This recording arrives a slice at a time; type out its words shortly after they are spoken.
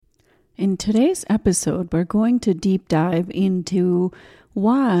In today's episode, we're going to deep dive into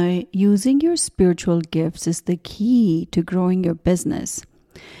why using your spiritual gifts is the key to growing your business.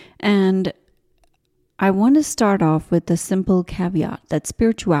 And I want to start off with a simple caveat that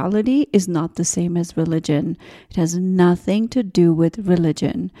spirituality is not the same as religion. It has nothing to do with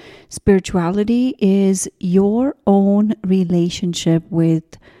religion. Spirituality is your own relationship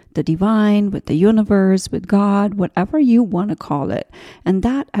with the divine, with the universe, with God, whatever you want to call it. And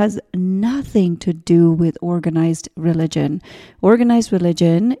that has nothing to do with organized religion. Organized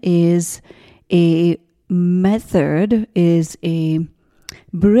religion is a method, is a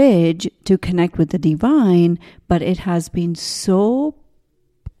bridge to connect with the divine, but it has been so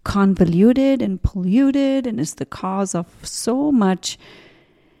convoluted and polluted and is the cause of so much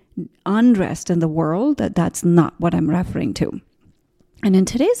unrest in the world that that's not what I'm referring to. And in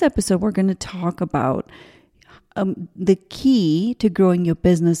today's episode, we're going to talk about the key to growing your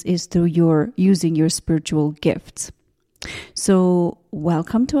business is through using your spiritual gifts. So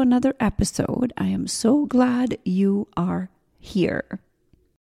welcome to another episode. I am so glad you are here.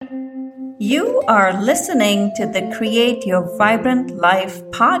 You are listening to the Create Your Vibrant Life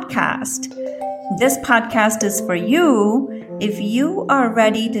podcast. This podcast is for you if you are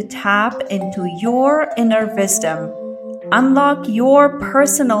ready to tap into your inner wisdom, unlock your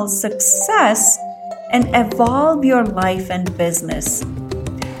personal success, and evolve your life and business.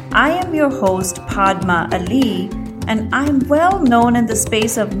 I am your host, Padma Ali, and I'm well known in the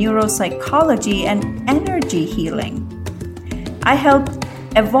space of neuropsychology and energy healing. I help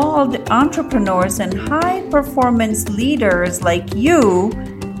evolved entrepreneurs and high-performance leaders like you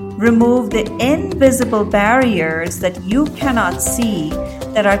remove the invisible barriers that you cannot see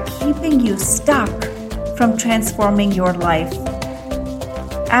that are keeping you stuck from transforming your life.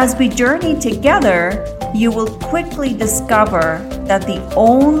 As we journey together, you will quickly discover that the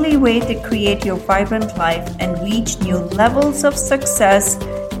only way to create your vibrant life and reach new levels of success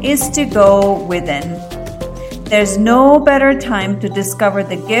is to go within. There's no better time to discover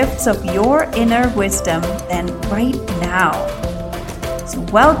the gifts of your inner wisdom than right now. So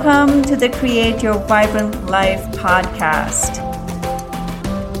welcome to the Create Your Vibrant Life podcast.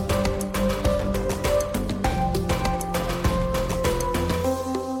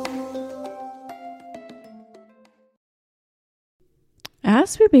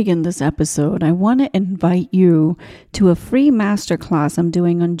 As we begin this episode, I want to invite you to a free masterclass I'm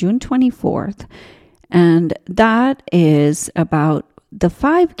doing on June 24th. And that is about the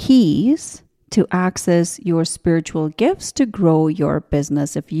 5 keys to access your spiritual gifts to grow your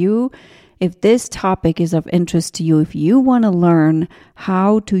business. If this topic is of interest to you, if you want to learn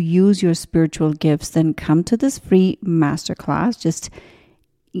how to use your spiritual gifts, then come to this free masterclass. Just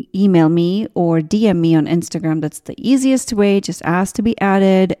email me or DM me on Instagram. That's the easiest way. Just ask to be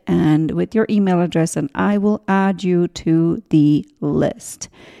added and with your email address, and I will add you to the list.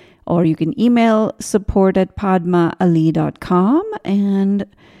 Or you can email support@padmaali.com and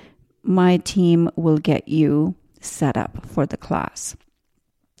my team will get you set up for the class.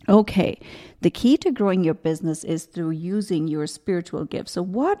 Okay, the key to growing your business is through using your spiritual gifts. So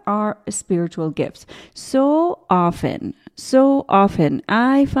what are spiritual gifts? So often,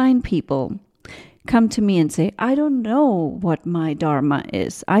 I find people come to me and say, I don't know what my dharma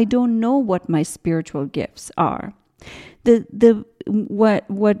is. I don't know what my spiritual gifts are.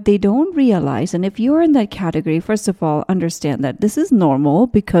 What they don't realize, and if you're in that category, first of all, understand that this is normal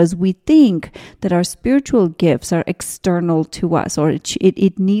because we think that our spiritual gifts are external to us, or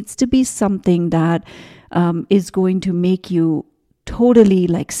it needs to be something that is going to make you totally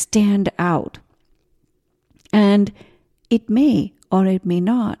stand out. And it may or it may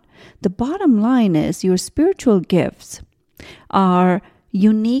not. The bottom line is your spiritual gifts are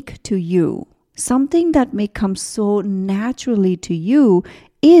unique to you. Something that may come so naturally to you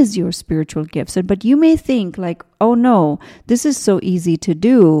is your spiritual gifts. But you may think oh no, this is so easy to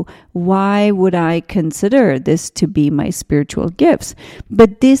do. Why would I consider this to be my spiritual gifts?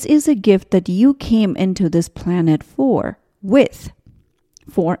 But this is a gift that you came into this planet for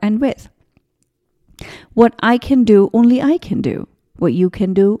and with. What I can do, only I can do. What you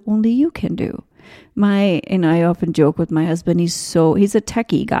can do, only you can do. I often joke with my husband, he's a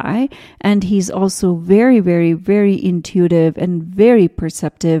techie guy, and he's also very, very, very intuitive and very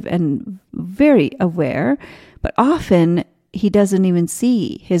perceptive and very aware, but often he doesn't even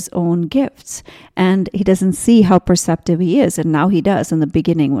see his own gifts, and he doesn't see how perceptive he is. And now he does. In the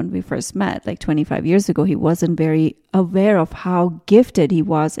beginning, when we first met, 25 years ago, he wasn't very aware of how gifted he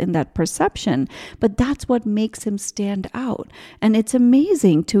was in that perception. But that's what makes him stand out. And it's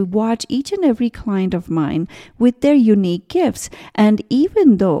amazing to watch each and every client of mine with their unique gifts. And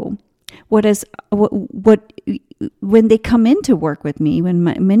even though when they come in to work with me, when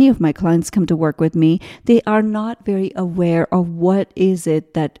many of my clients come to work with me, they are not very aware of what is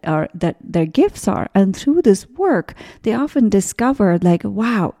it that their gifts are. And through this work, they often discover like,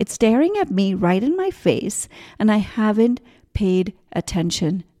 wow, it's staring at me right in my face and I haven't paid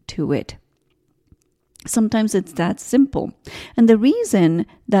attention to it. Sometimes it's that simple. And the reason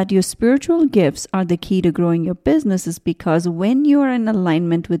that your spiritual gifts are the key to growing your business is because when you are in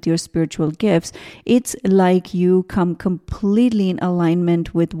alignment with your spiritual gifts, it's like you come completely in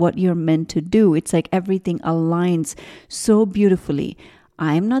alignment with what you're meant to do. It's like everything aligns so beautifully.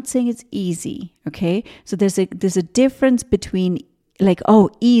 I'm not saying it's easy, okay? So there's a difference between like,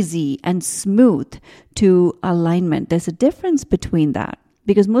 easy and smooth to alignment. There's a difference between that.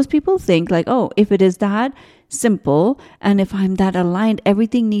 Because most people think like, if it is that simple and if I'm that aligned,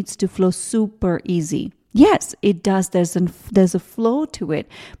 everything needs to flow super easy. Yes, it does. There's a flow to it.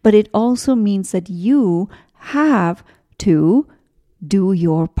 But it also means that you have to do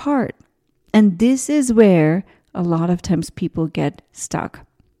your part. And this is where a lot of times people get stuck.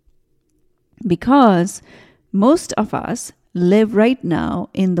 Because most of us live right now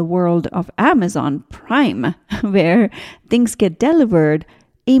in the world of Amazon Prime, where things get delivered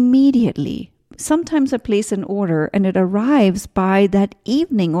immediately. Sometimes I place an order and it arrives by that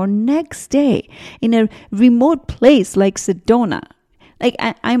evening or next day in a remote place like Sedona. Like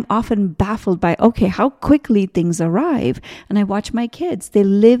I'm often baffled by, how quickly things arrive. And I watch my kids. They're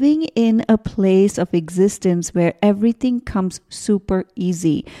living in a place of existence where everything comes super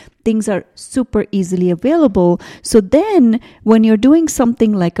easy. Things are super easily available. So then when you're doing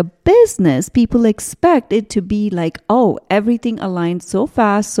something like a business, people expect it to be like, everything aligns so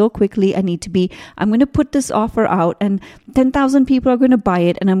fast, so quickly. I'm going to put this offer out and 10,000 people are going to buy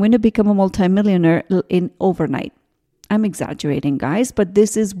it and I'm going to become a multimillionaire in overnight. I'm exaggerating, guys, but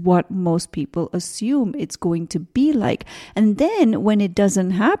this is what most people assume it's going to be like. And then when it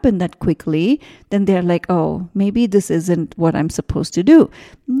doesn't happen that quickly, then they're like, maybe this isn't what I'm supposed to do.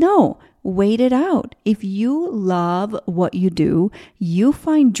 No, wait it out. If you love what you do, you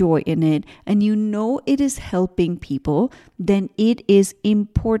find joy in it, and you know it is helping people, then it is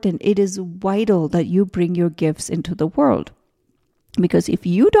important. It is vital that you bring your gifts into the world. Because if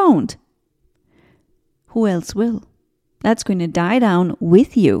you don't, who else will? That's going to die down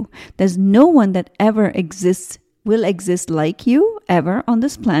with you. There's no one that will exist like you ever on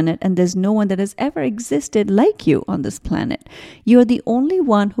this planet, and there's no one that has ever existed like you on this planet. You're the only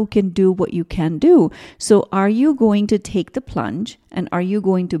one who can do what you can do. So are you going to take the plunge, and are you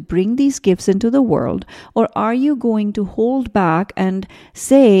going to bring these gifts into the world, or are you going to hold back and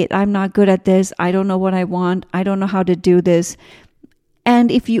say, I'm not good at this, I don't know what I want, I don't know how to do this?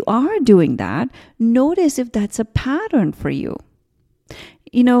 And if you are doing that, notice if that's a pattern for you.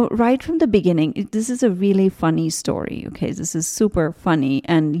 Right from the beginning, this is a really funny story. Okay, this is super funny.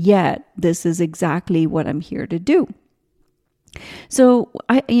 And yet, this is exactly what I'm here to do. So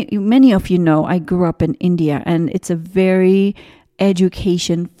many of you know, I grew up in India, and it's a very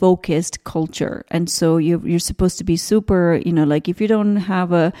education focused culture. And so you're supposed to be super, like if you don't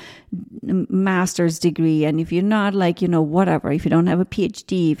have a master's degree, and if you're not whatever, if you don't have a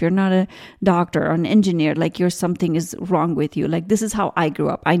PhD, if you're not a doctor or an engineer, like something is wrong with you. Like this is how I grew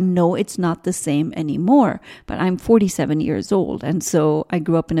up. I know it's not the same anymore, but I'm 47 years old. And so I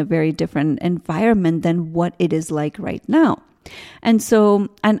grew up in a very different environment than what it is like right now. And so,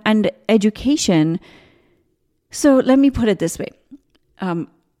 and education. So let me put it this way.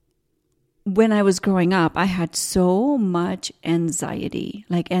 When I was growing up, I had so much anxiety.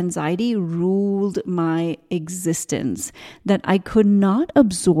 Like anxiety ruled my existence that I could not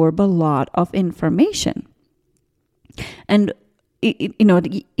absorb a lot of information. And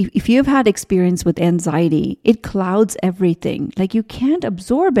if you've had experience with anxiety, it clouds everything. Like you can't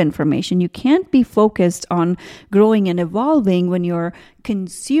absorb information. You can't be focused on growing and evolving when you're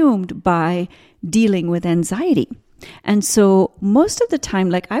consumed by dealing with anxiety. And so most of the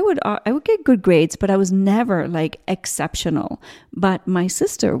time, like I would get good grades, but I was never like exceptional. But my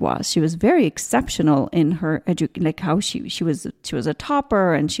sister was. She was very exceptional in her how she was a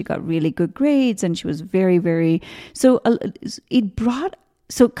topper, and she got really good grades, and she was very, very. So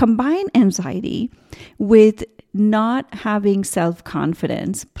combine anxiety with not having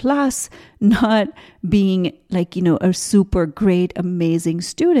self-confidence, plus not being a super great, amazing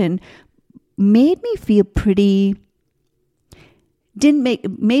student, made me feel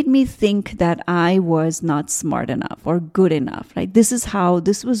made me think that I was not smart enough or good enough. Like this was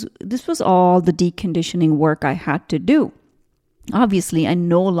all the deconditioning work I had to do. Obviously, I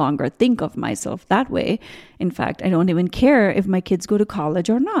no longer think of myself that way. In fact, I don't even care if my kids go to college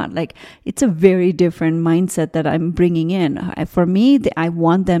or not. Like, it's a very different mindset that I'm bringing in. For me, I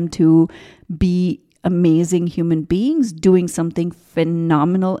want them to be amazing human beings doing something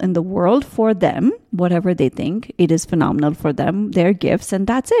phenomenal in the world for them, whatever they think it is phenomenal for them, their gifts, and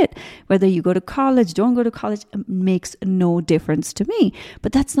that's it. Whether you go to college, don't go to college, makes no difference to me.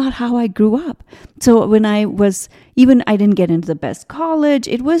 But that's not how I grew up. So when I didn't get into the best college,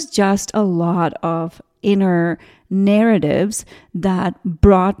 it was just a lot of inner narratives that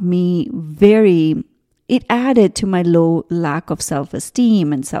brought me it added to my low lack of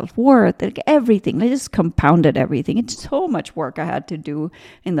self-esteem and self-worth, like everything. I just compounded everything. It's so much work I had to do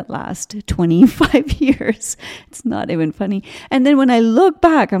in the last 25 years. It's not even funny. And then when I look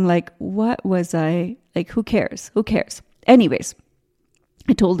back, I'm like, what was I, like, who cares? Who cares? Anyways,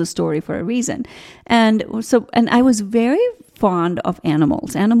 I told the story for a reason. And I was very fond of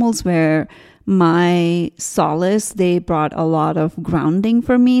animals. Animals were my solace. They brought a lot of grounding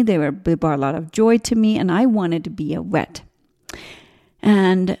for me. They brought a lot of joy to me, and I wanted to be a vet.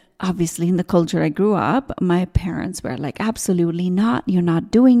 And obviously, in the culture I grew up, my parents were like, absolutely not. You're not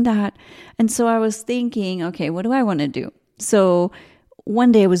doing that. And so I was thinking, okay, what do I want to do? So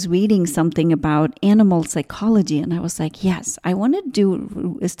one day I was reading something about animal psychology, and I was like, yes, I want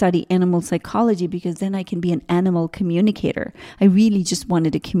to study animal psychology because then I can be an animal communicator. I really just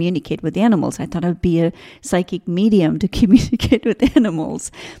wanted to communicate with animals. I thought I'd be a psychic medium to communicate with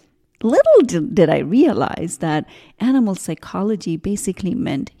animals. Little did I realize that animal psychology basically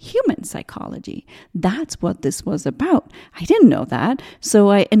meant human psychology. That's what this was about. I didn't know that. So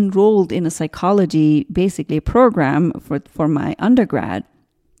I enrolled in a psychology, basically a program for my undergrad.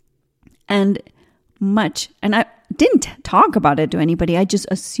 And I didn't talk about it to anybody. I just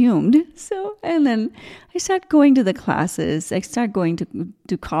assumed. And then I started going to the classes. I started going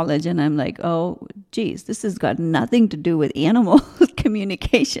to college, and I'm like, oh, geez, this has got nothing to do with animal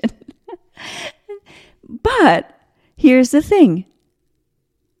communication. But here's the thing.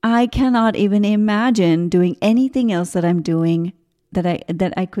 I cannot even imagine doing anything else that I'm doing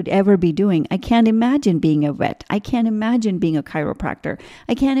that I could ever be doing. I can't imagine being a vet. I can't imagine being a chiropractor.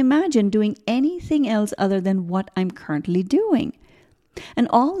 I can't imagine doing anything else other than what I'm currently doing. And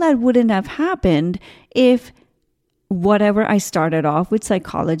all that wouldn't have happened if whatever I started off with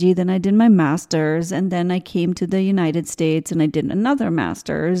psychology, then I did my master's, and then I came to the United States and I did another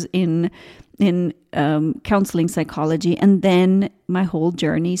master's in counseling psychology, and then my whole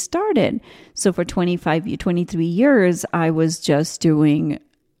journey started. So for 23 years, I was a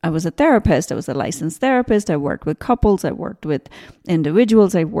therapist. I was a licensed therapist. I worked with couples. I worked with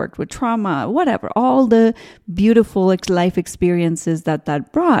individuals. I worked with trauma, whatever, all the beautiful life experiences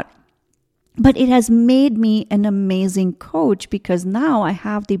that brought. But it has made me an amazing coach because now I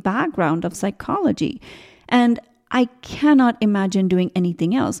have the background of psychology, and I cannot imagine doing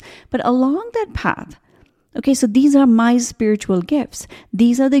anything else. But along that path, okay, so these are my spiritual gifts.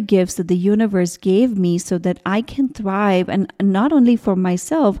 These are the gifts that the universe gave me so that I can thrive, and not only for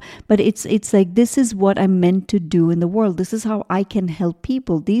myself, but it's like, this is what I'm meant to do in the world. This is how I can help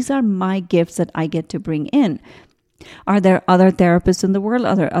people. These are my gifts that I get to bring in. Are there other therapists in the world?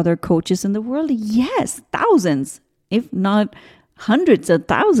 Are there other coaches in the world? Yes, thousands, if not hundreds of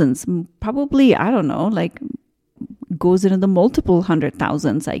thousands. Probably, I don't know, like goes into the multiple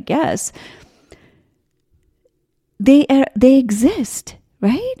 100,000s, I guess. They exist,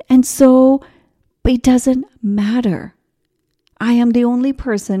 right? And so it doesn't matter. I am the only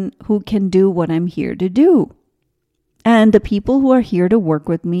person who can do what I'm here to do. And the people who are here to work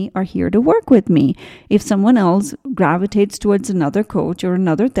with me are here to work with me. If someone else gravitates towards another coach or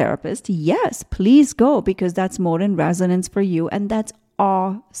another therapist, yes, please go, because that's more in resonance for you. And that's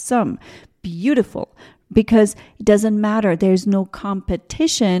awesome, beautiful, because it doesn't matter. There's no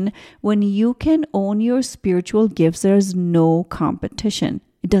competition. When you can own your spiritual gifts, there's no competition.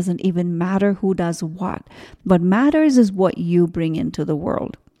 It doesn't even matter who does what. What matters is what you bring into the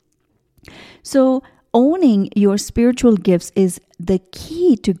world. So owning your spiritual gifts is the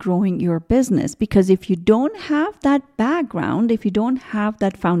key to growing your business, because if you don't have that background, if you don't have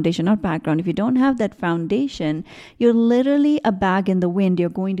that foundation, if you don't have that foundation, you're literally a bag in the wind. You're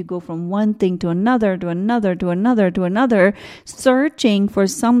going to go from one thing to another, to another, to another, to another, searching for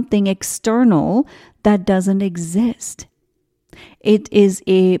something external that doesn't exist. It is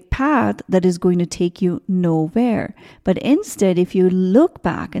a path that is going to take you nowhere. But instead, if you look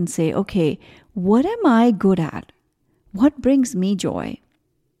back and say, okay, what am I good at? What brings me joy?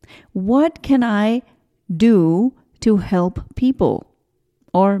 What can I do to help people?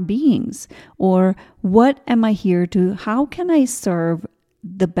 or beings? Or what am I here to, how can I serve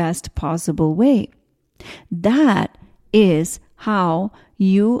the best possible way? That is how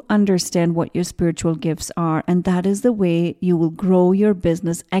you understand what your spiritual gifts are. And that is the way you will grow your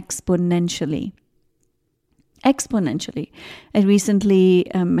business exponentially. Exponentially. I recently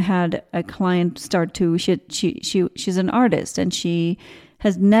had a client start to, she's an artist, and she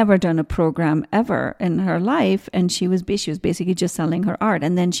has never done a program ever in her life. And she was basically just selling her art.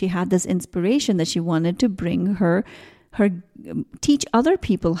 And then she had this inspiration that she wanted to bring teach other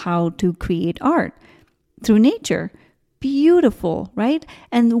people how to create art through nature. Beautiful, right?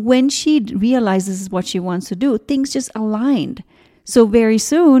 And when she realizes what she wants to do, things just aligned. So very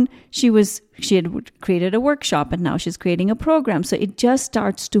soon she had created a workshop, and now she's creating a program. So it just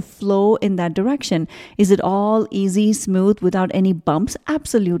starts to flow in that direction. Is it all easy, smooth, without any bumps?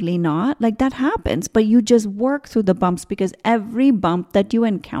 Absolutely not. Like, that happens, but you just work through the bumps, because every bump that you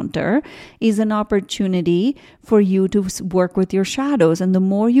encounter is an opportunity for you to work with your shadows. And the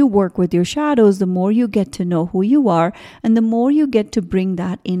more you work with your shadows, the more you get to know who you are, and the more you get to bring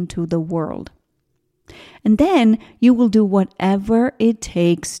that into the world. And then you will do whatever it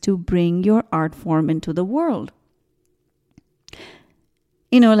takes to bring your art form into the world.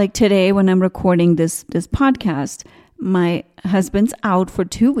 Like today when I'm recording this podcast, my husband's out for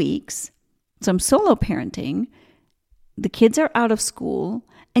 2 weeks. So I'm solo parenting. The kids are out of school.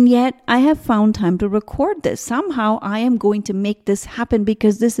 And yet I have found time to record this. Somehow I am going to make this happen,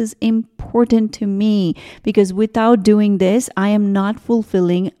 because this is important to me. Because without doing this, I am not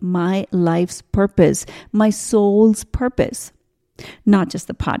fulfilling my life's purpose, my soul's purpose. Not just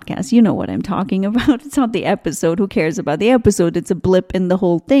the podcast. You know what I'm talking about. It's not the episode. Who cares about the episode? It's a blip in the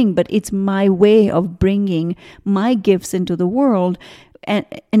whole thing. But it's my way of bringing my gifts into the world. And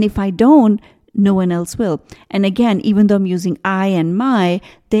if I don't, no one else will. And again, even though I'm using I and my,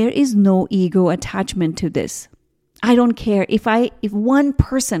 there is no ego attachment to this. I don't care if one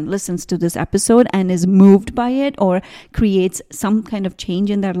person listens to this episode and is moved by it or creates some kind of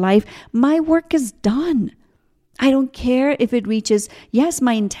change in their life, my work is done. I don't care if it reaches, yes,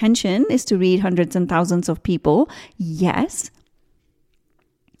 my intention is to reach hundreds and thousands of people. Yes.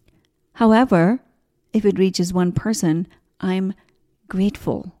 However, if it reaches one person, I'm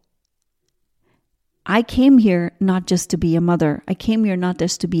grateful. I came here not just to be a mother. I came here not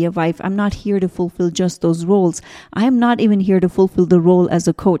just to be a wife. I'm not here to fulfill just those roles. I am not even here to fulfill the role as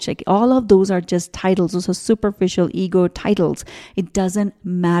a coach. Like, all of those are just titles. Those are superficial ego titles. It doesn't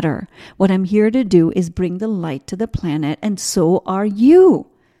matter. What I'm here to do is bring the light to the planet, and so are you.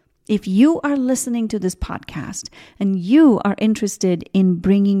 If you are listening to this podcast and you are interested in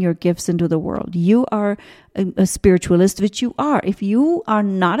bringing your gifts into the world, you are a spiritualist, which you are. If you are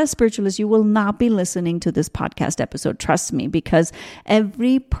not a spiritualist, you will not be listening to this podcast episode. Trust me, because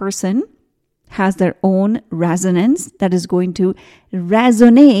every person has their own resonance that is going to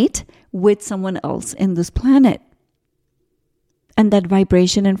resonate with someone else in this planet. And that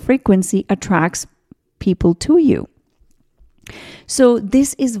vibration and frequency attracts people to you. So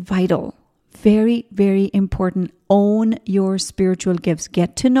this is vital, very, very important. Own your spiritual gifts.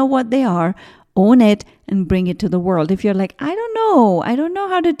 Get to know what they are, own it, and bring it to the world. If you're like, I don't know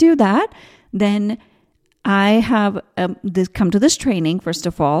how to do that, then I have come to this training, first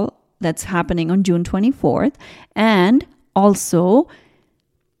of all, that's happening on June 24th. And also,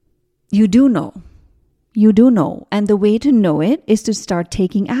 you do know. And the way to know it is to start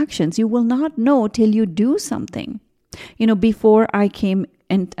taking actions. You will not know till you do something. Before I came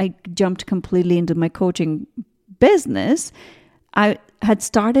and I jumped completely into my coaching business, I had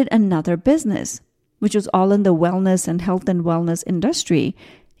started another business, which was all in the wellness and health and wellness industry.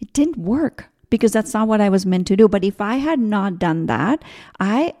 It didn't work because that's not what I was meant to do. But if I had not done that,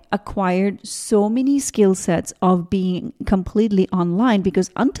 I acquired so many skill sets of being completely online, because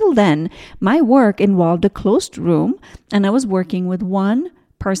until then, my work involved a closed room and I was working with one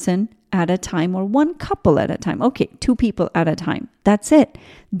person at a time, or one couple at a time. Okay, 2 people at a time. That's it.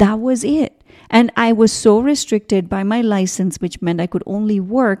 That was it. And I was so restricted by my license, which meant I could only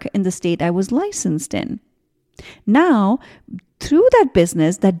work in the state I was licensed in. Now, through that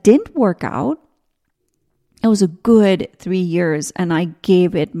business that didn't work out, it was a good 3 years and I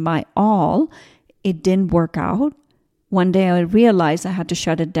gave it my all. It didn't work out. One day I realized I had to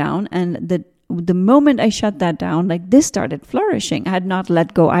shut it down, and the moment I shut that down, this started flourishing. I had not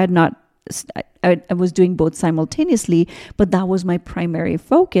let go. I was doing both simultaneously, but that was my primary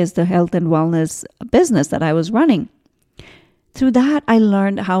focus, the health and wellness business that I was running. Through that, I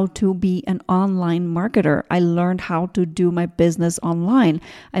learned how to be an online marketer. I learned how to do my business online.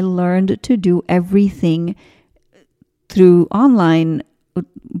 I learned to do everything through online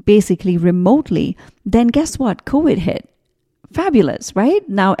basically remotely, then guess what? COVID hit. Fabulous, right?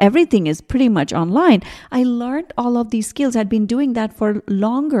 Now everything is pretty much online. I learned all of these skills. I'd been doing that for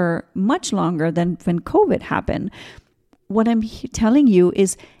longer, much longer than when COVID happened. What I'm telling you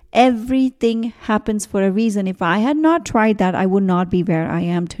is everything happens for a reason. If I had not tried that, I would not be where I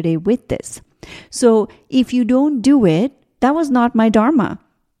am today with this. So if you don't do it, that was not my dharma,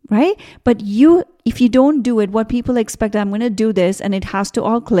 right? But if you don't do it, what people expect, I'm going to do this and it has to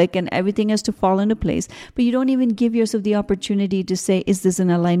all click and everything has to fall into place. But you don't even give yourself the opportunity to say, is this an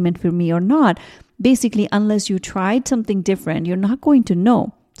alignment for me or not? Basically, unless you tried something different, you're not going to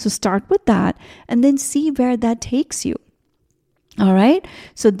know. So start with that and then see where that takes you. All right.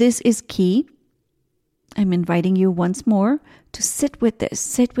 So this is key. I'm inviting you once more to sit with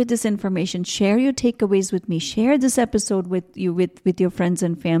this information, share your takeaways with me, share this episode with your friends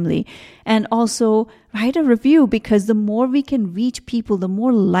and family, and also write a review, because the more we can reach people, the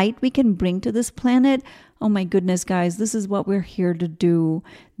more light we can bring to this planet. Oh my goodness, guys, this is what we're here to do.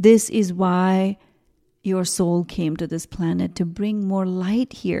 This is why your soul came to this planet, to bring more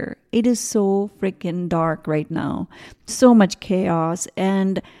light here. It is so freaking dark right now. So much chaos,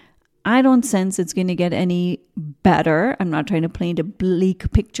 and I don't sense it's going to get any better. I'm not trying to paint a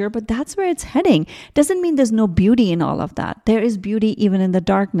bleak picture, but that's where it's heading. Doesn't mean there's no beauty in all of that. There is beauty even in the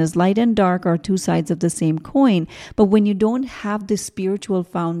darkness. Light and dark are two sides of the same coin. But when you don't have this spiritual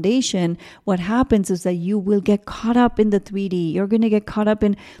foundation, what happens is that you will get caught up in the 3D. You're going to get caught up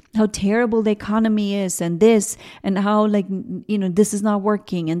in how terrible the economy is and this, and how this is not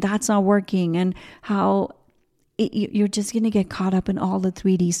working and that's not working, and how you're just going to get caught up in all the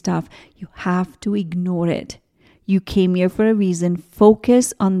 3D stuff. You have to ignore it. You came here for a reason.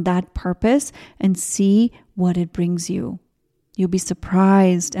 Focus on that purpose and see what it brings you. You'll be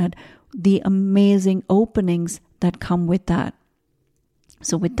surprised at the amazing openings that come with that.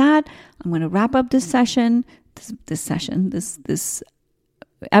 So with that, I'm going to wrap up this session, this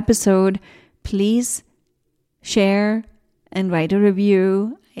episode. Please share and write a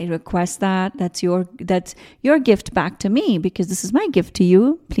review. I request that. That's your gift back to me, because this is my gift to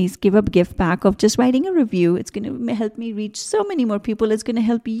you. Please give a gift back of just writing a review. It's going to help me reach so many more people. It's going to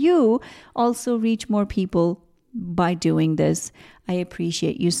help you also reach more people by doing this. I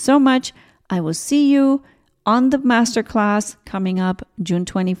appreciate you so much. I will see you on the masterclass coming up June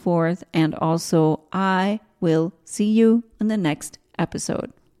 24th. And also I will see you in the next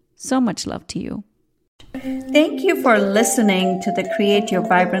episode. So much love to you. Thank you for listening to the Create Your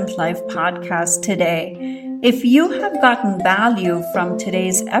Vibrant Life podcast today. If you have gotten value from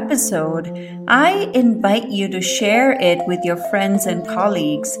today's episode, I invite you to share it with your friends and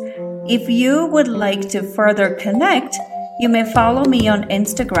colleagues. If you would like to further connect, you may follow me on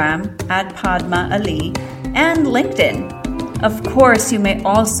Instagram at Padma Ali and LinkedIn. Of course, you may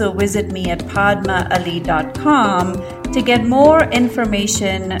also visit me at padmaali.com to get more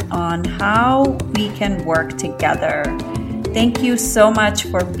information on how we can work together. Thank you so much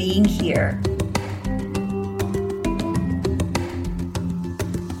for being here.